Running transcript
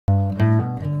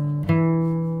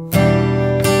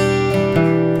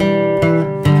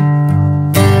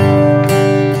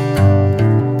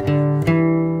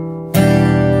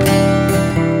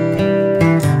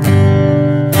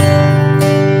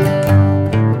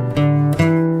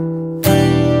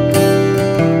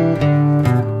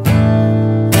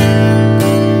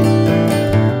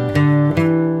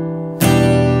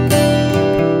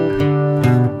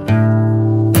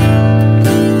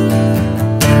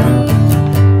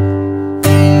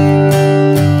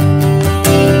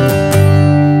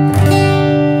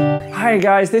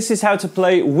guys, this is how to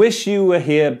play Wish You Were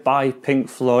Here by Pink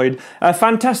Floyd. A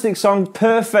fantastic song,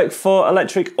 perfect for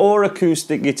electric or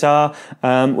acoustic guitar.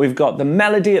 We've got the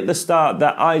melody at the start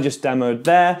that I just demoed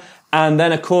there, and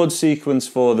then a chord sequence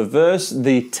for the verse.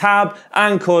 The tab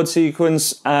and chord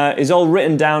sequence is all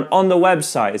written down on the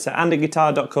website. It's at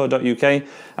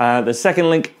andyguitar.co.uk. The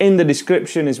second link in the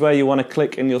description is where you want to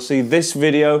click, and you'll see this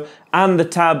video and the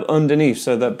tab underneath,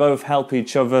 so that both help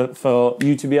each other for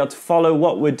you to be able to follow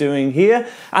what we're doing here.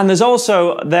 And there's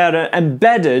also there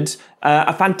embedded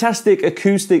a fantastic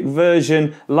acoustic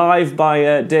version live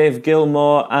by Dave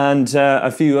Gilmour and a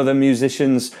few other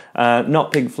musicians,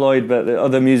 not Pink Floyd, but the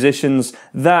other musicians,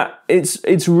 that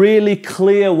it's really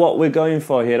clear what we're going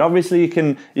for here. Obviously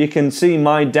you can see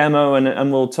my demo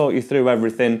and we'll talk you through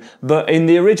everything, but in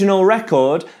the original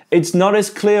record, it's not as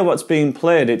clear what's being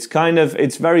played. It's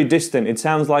very distant. It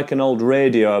sounds like an old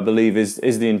radio, I believe,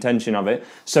 is the intention of it.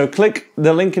 So click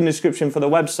the link in the description for the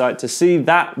website to see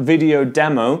that video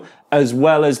demo, as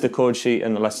well as the chord sheet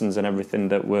and the lessons and everything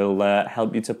that will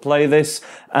help you to play this.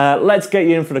 Let's get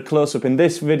you in for the close-up in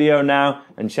this video now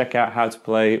and check out how to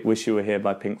play Wish You Were Here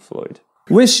by Pink Floyd.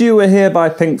 Wish You Were Here by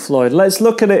Pink Floyd. Let's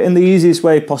look at it in the easiest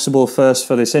way possible first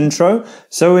for this intro.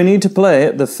 So we need to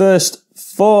play the first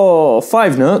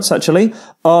five notes, actually,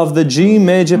 of the G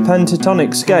major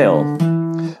pentatonic scale.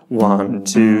 1,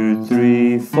 2,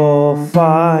 3, 4,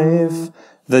 5.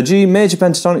 The G major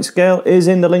pentatonic scale is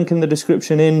in the link in the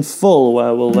description in full,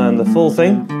 where we'll learn the full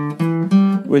thing,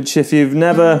 which if you've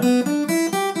never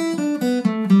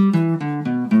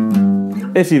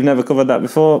covered that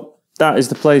before, that is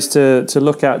the place to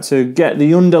look at to get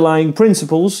the underlying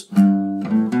principles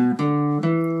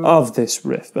of this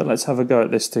riff. But let's have a go at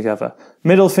this together.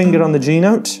 Middle finger on the G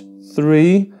note,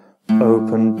 3,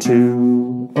 open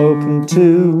 2, open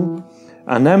 2.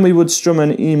 And then we would strum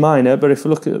an E minor, but if we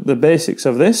look at the basics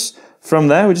of this, from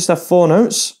there we just have 4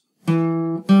 notes.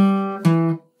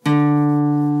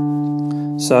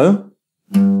 So,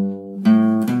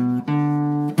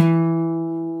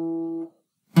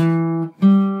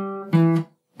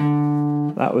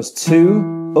 that was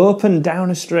 2, open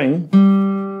down a string,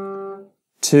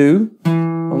 2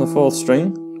 on the 4th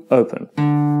string, open.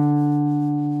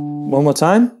 One more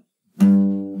time.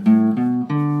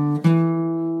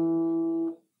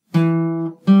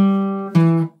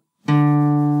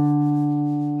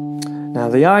 Now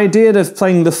the idea of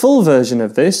playing the full version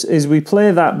of this is we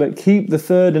play that but keep the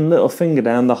 3rd and little finger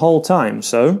down the whole time.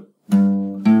 So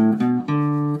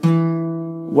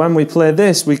when we play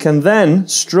this, we can then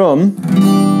strum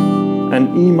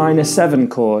an E minor 7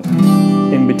 chord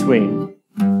in between.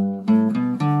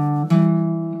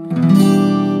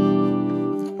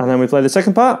 And then we play the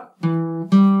second part, and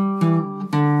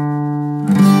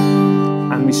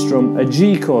we strum a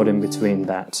G chord in between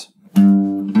that.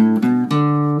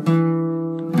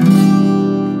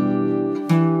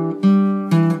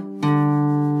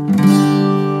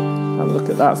 Have a look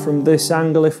at that from this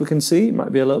angle if we can see, it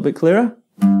might be a little bit clearer.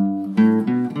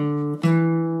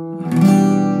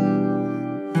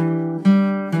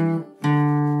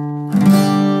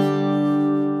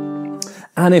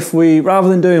 And if we, rather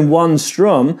than doing one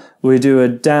strum, we do a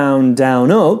down,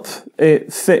 down, up,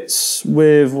 it fits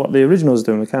with what the original is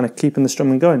doing. We're kind of keeping the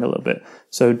strumming going a little bit.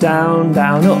 So down,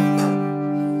 down, up.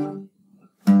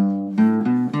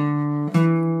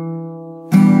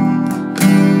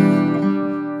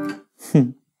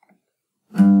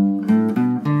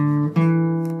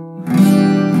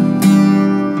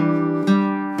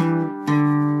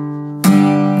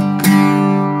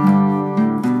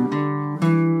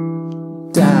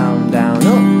 Down, down,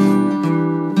 up.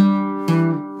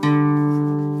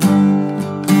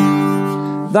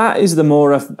 That is the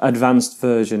more advanced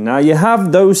version. Now you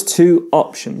have those two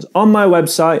options. On my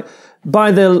website,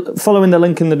 following the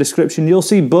link in the description, you'll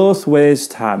see both ways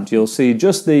tabbed. You'll see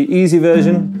just the easy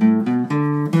version,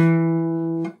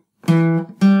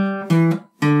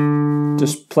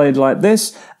 just played like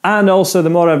this, and also the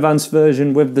more advanced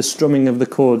version with the strumming of the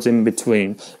chords in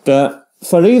between. But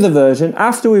for either version,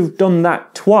 after we've done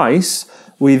that twice,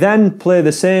 we then play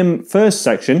the same first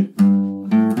section,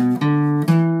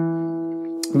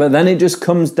 but then it just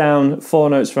comes down 4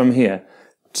 notes from here.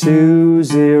 2,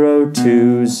 0,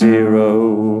 2,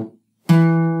 0.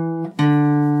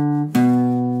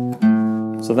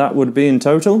 So that would be in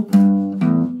total.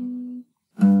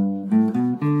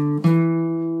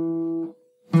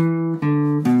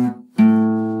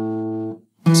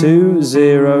 Two,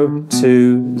 0,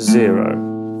 2,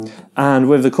 0. And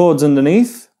with the chords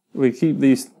underneath, we keep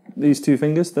these 2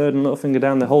 fingers, 3rd and little finger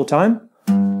down the whole time.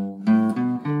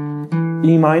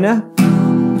 E minor,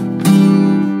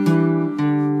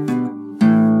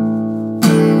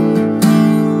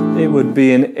 it would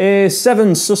be an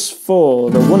A7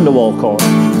 sus4, the Wonderwall chord.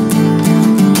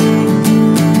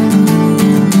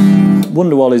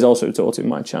 Wonderwall is also taught in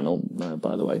my channel,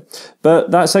 by the way.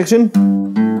 But that section,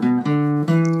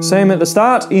 same at the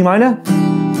start, E minor.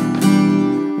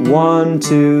 1,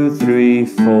 2, 3,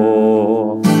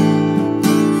 4.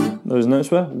 Those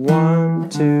notes were 1,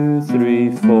 2,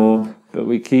 3, 4. But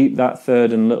we keep that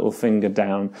third and little finger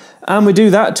down. And we do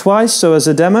that twice, so as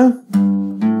a demo.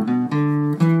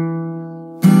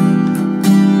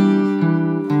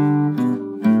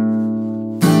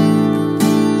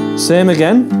 Same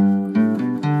again.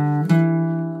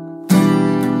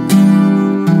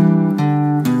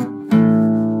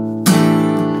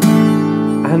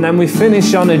 And then we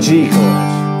finish on a G chord.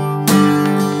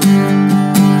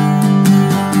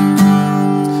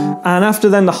 And after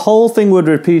then the whole thing would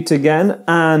repeat again,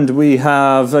 and we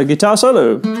have a guitar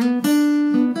solo.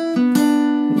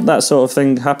 That sort of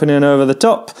thing happening over the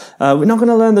top. We're not going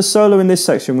to learn the solo in this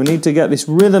section. We need to get this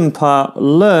rhythm part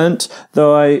learnt,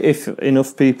 though if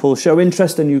enough people show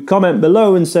interest and you comment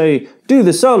below and say, do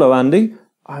the solo, Andy,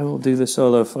 I will do the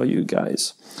solo for you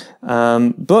guys.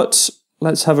 But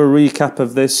let's have a recap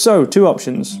of this. So, 2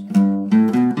 options.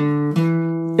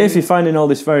 If you're finding all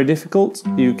this very difficult,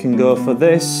 you can go for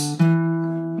this.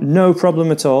 No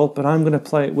problem at all, but I'm going to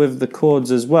play it with the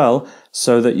chords as well,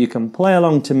 so that you can play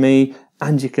along to me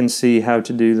and you can see how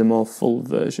to do the more full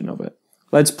version of it.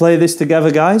 Let's play this together,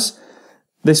 guys.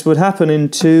 This would happen in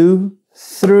 2,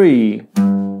 3.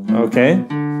 Okay?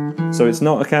 So it's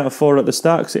not a count of 4 at the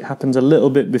start, because it happens a little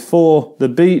bit before the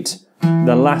beat.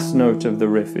 The last note of the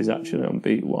riff is actually on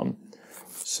beat 1.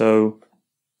 So,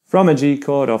 from a G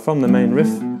chord or from the main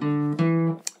riff,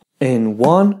 in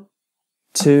 1,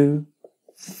 2,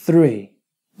 3.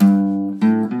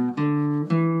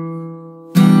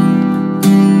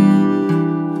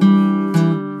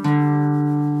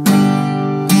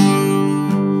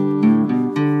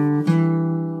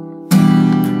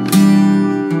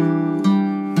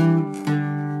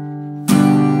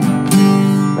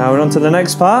 Now we're on to the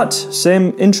next part,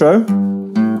 same intro.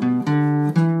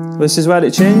 This is where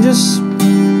it changes.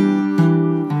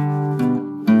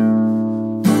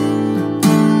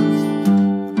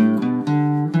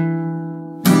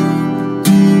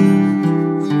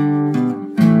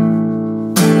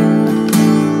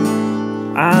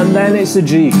 And then it's a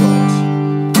G chord.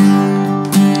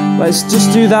 Let's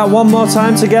just do that one more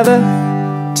time together.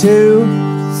 2,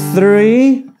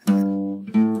 3.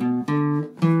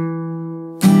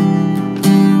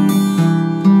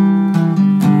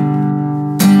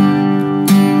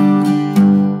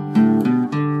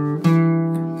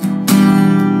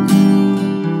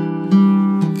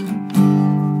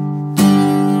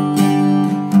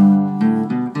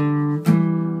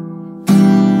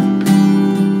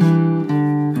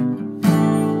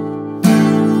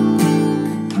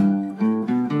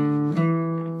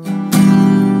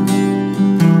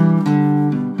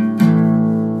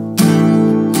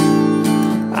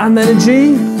 And then a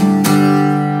G.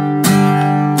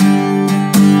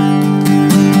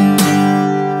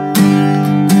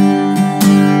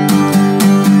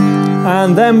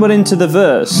 And then we're into the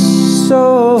verse.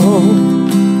 So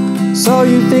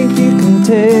you think you can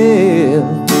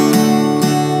tell.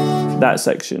 That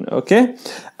section, okay?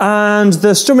 And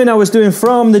the strumming I was doing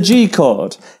from the G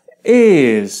chord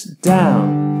is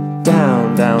down,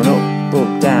 down, down, up,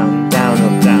 up, down, down,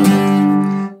 up,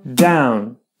 down,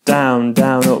 down. Down,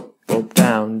 down, up,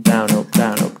 down, down, up,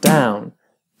 down, up, down,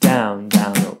 down,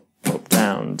 down, up,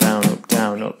 down, down, up,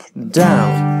 down, up, down, down,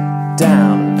 up, down,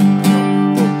 down,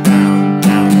 up,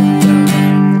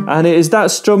 down. And it is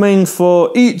that strumming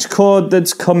for each chord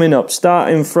that's coming up,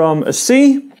 starting from a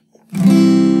C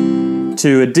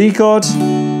to a D chord,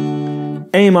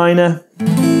 A minor,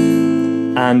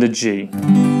 and a G.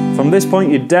 From this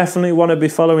point, you definitely want to be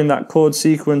following that chord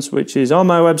sequence, which is on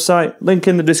my website, link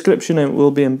in the description, and it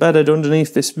will be embedded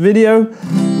underneath this video.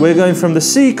 We're going from the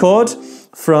C chord,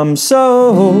 from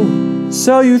so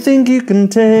you think you can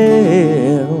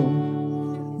tell.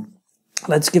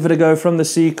 Let's give it a go from the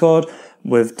C chord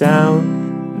with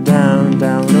down, down,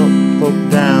 down, up,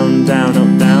 down, down,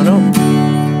 up, down, up,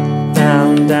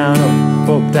 down, down,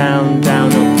 up, down,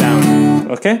 down, up, down.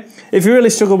 Okay? If you really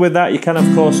struggle with that, you can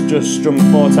of course just strum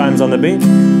 4 times on the beat.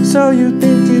 So you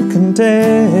think you can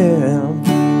tell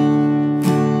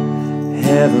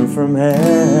heaven from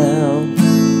hell,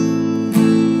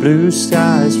 blue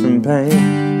skies from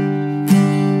pain.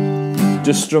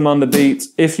 Just strum on the beat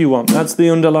if you want. That's the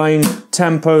underlying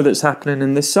tempo that's happening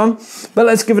in this song. But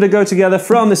let's give it a go together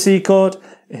from the C chord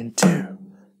in 2,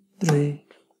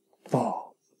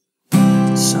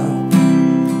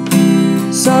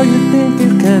 So you think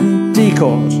you can. D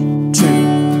chord, 2,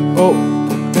 up,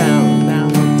 down, down,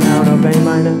 up, down, up, A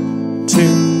minor,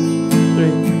 2,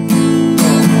 3, 4,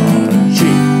 G,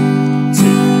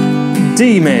 2,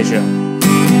 D major,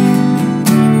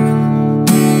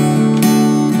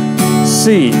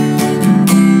 C,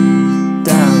 down,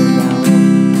 down,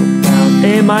 up, down,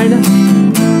 A minor,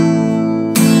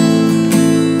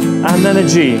 and then a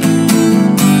G.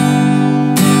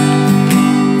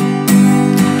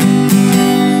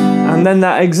 And then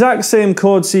that exact same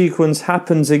chord sequence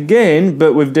happens again,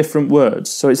 but with different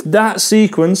words. So it's that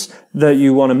sequence that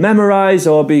you want to memorize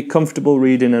or be comfortable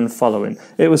reading and following.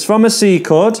 It was from a C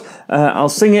chord. I'll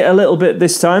sing it a little bit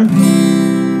this time.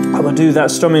 I will do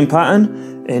that strumming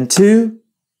pattern in 2,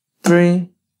 3,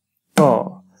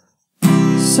 4.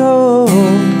 So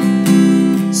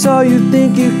you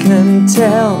think you can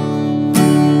tell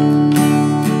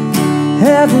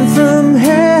heaven from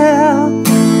hell,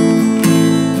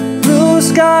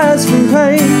 skies from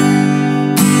pain.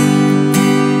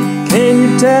 Can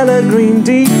you tell a green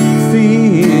deep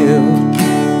field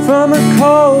from a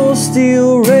cold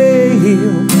steel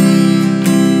rail?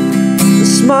 A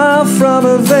smile from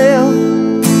a veil.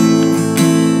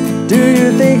 Do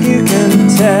you think you can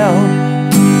tell?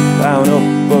 Down, up,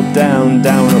 down,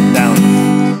 down, up, down.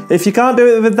 If you can't do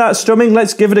it with that strumming,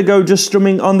 let's give it a go just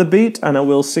strumming on the beat, and I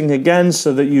will sing again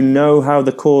so that you know how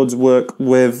the chords work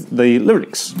with the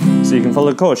lyrics, so you can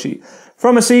follow the chord sheet.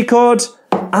 From a C chord,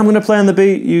 I'm going to play on the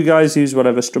beat. You guys use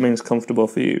whatever strumming is comfortable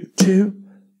for you. 2,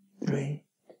 3,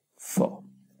 4.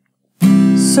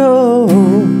 So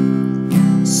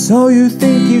you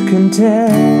think you can tell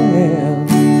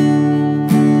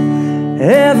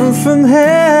heaven from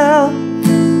hell,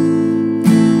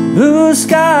 blue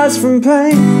skies from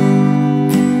pain.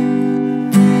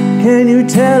 Can you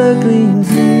tell a green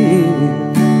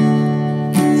field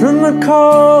from a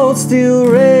cold steel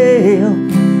rail?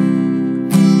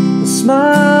 A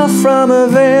smile from a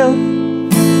veil.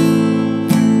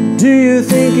 Do you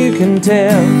think you can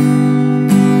tell?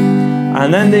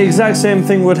 And then the exact same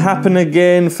thing would happen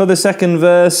again for the second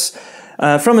verse.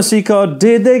 From a C chord,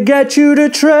 did they get you to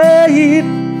trade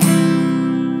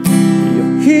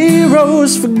your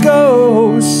heroes for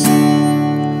ghosts,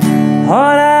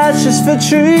 hot ashes for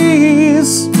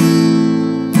trees,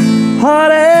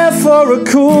 hot air for a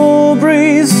cool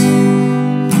breeze,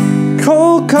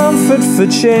 cold comfort for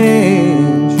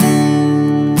change?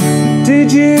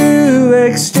 Did you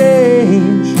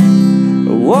exchange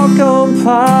a walk-on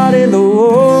part in the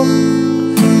war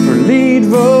for a lead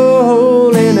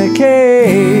role in a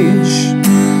cage?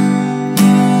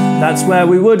 That's where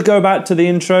we would go back to the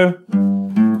intro,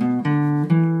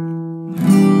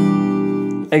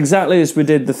 exactly as we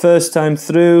did the first time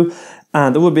through,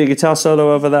 and there would be a guitar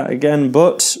solo over that again,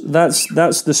 but that's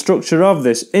the structure of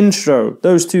this intro,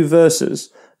 those two verses,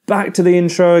 back to the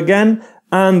intro again,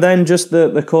 and then just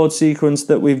the chord sequence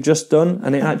that we've just done,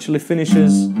 and it actually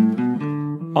finishes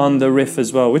on the riff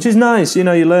as well, which is nice. You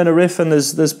know, you learn a riff and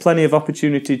there's plenty of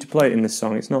opportunity to play it in this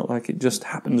song. It's not like it just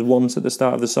happens once at the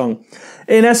start of the song.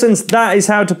 In essence, that is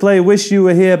how to play Wish You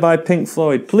Were Here by Pink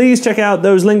Floyd. Please check out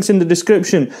those links in the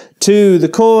description to the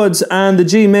chords and the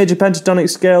G major pentatonic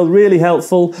scale, really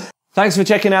helpful. Thanks for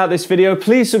checking out this video.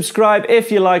 Please subscribe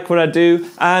if you like what I do,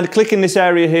 and click in this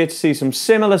area here to see some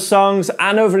similar songs,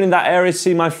 and over in that area to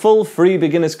see my full free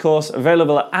beginners course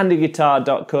available at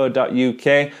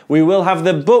andyguitar.co.uk. We will have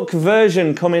the book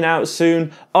version coming out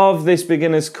soon of this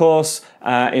beginners course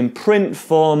in print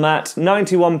format,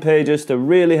 91 pages to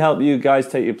really help you guys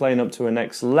take your playing up to a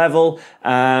next level.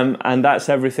 And that's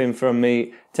everything from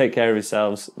me. Take care of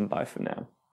yourselves and bye for now.